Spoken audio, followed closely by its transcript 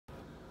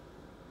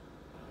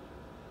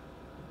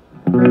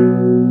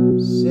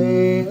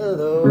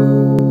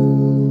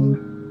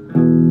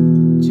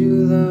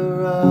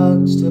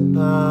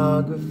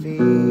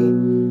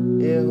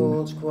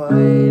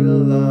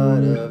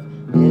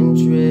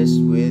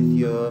with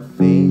your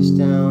face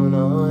down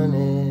on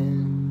it.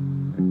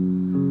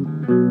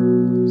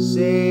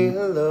 Say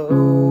hello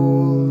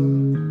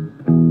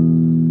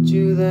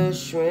to the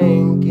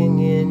shrinking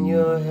in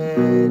your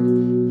head.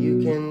 You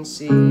can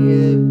see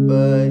it,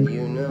 but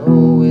you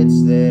know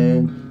it's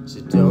there, so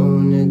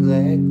don't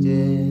neglect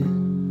it.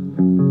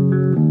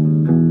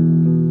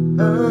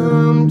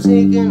 I'm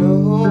taking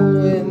her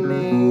home with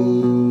me,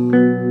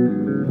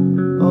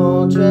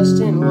 all dressed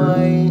in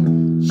white.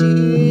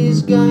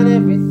 She's got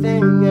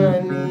everything I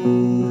need.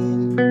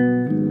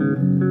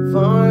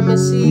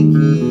 Pharmacy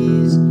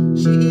keys,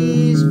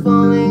 she's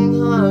falling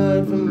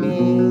hard for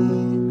me.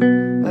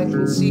 I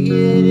can see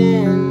it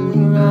in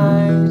her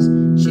eyes.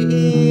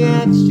 She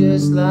acts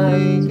just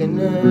like a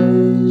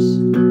nurse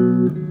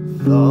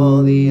with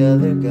all the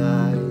other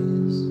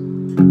guys.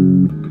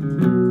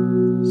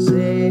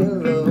 Say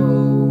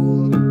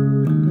hello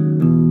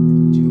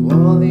to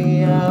all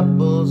the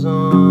apples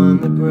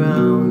on the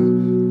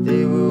ground.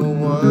 They were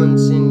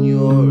once in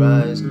your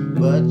eyes,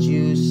 but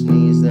you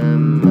sneezed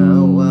them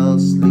out while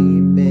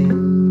sleeping.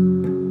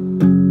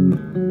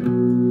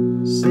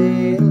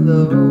 Say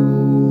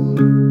hello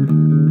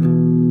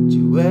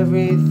to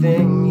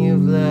everything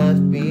you've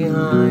left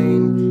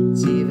behind.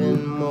 It's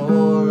even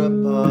more a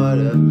part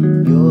of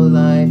your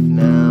life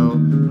now.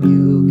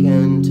 You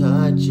can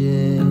touch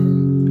it.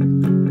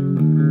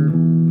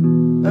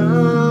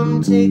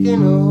 I'm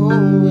taking her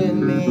home with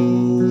me,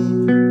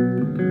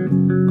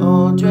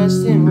 all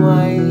dressed in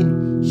white.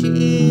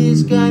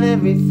 She's got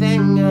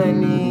everything I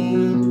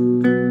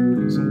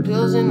need. Some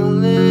pills in a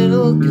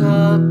little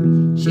cup.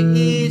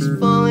 She's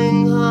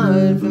falling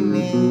hard for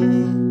me.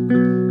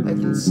 I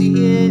can see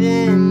it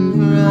in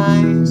her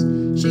eyes.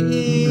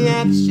 She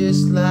acts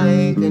just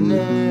like a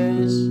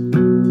nurse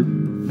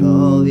with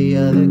all the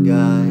other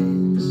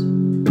guys.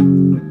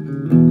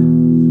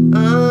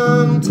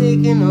 I'm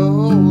taking her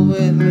home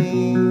with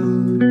me,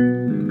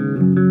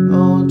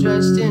 all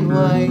dressed in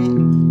white.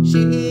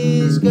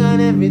 She's got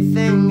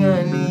everything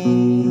I need.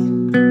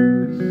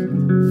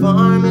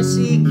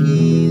 Pharmacy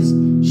keys,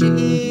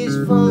 she's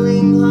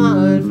falling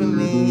hard for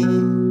me.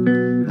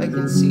 I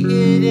can see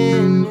it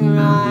in her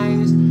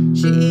eyes.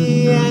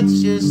 She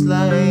acts just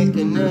like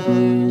a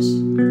nurse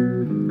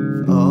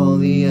with all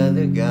the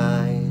other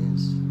guys.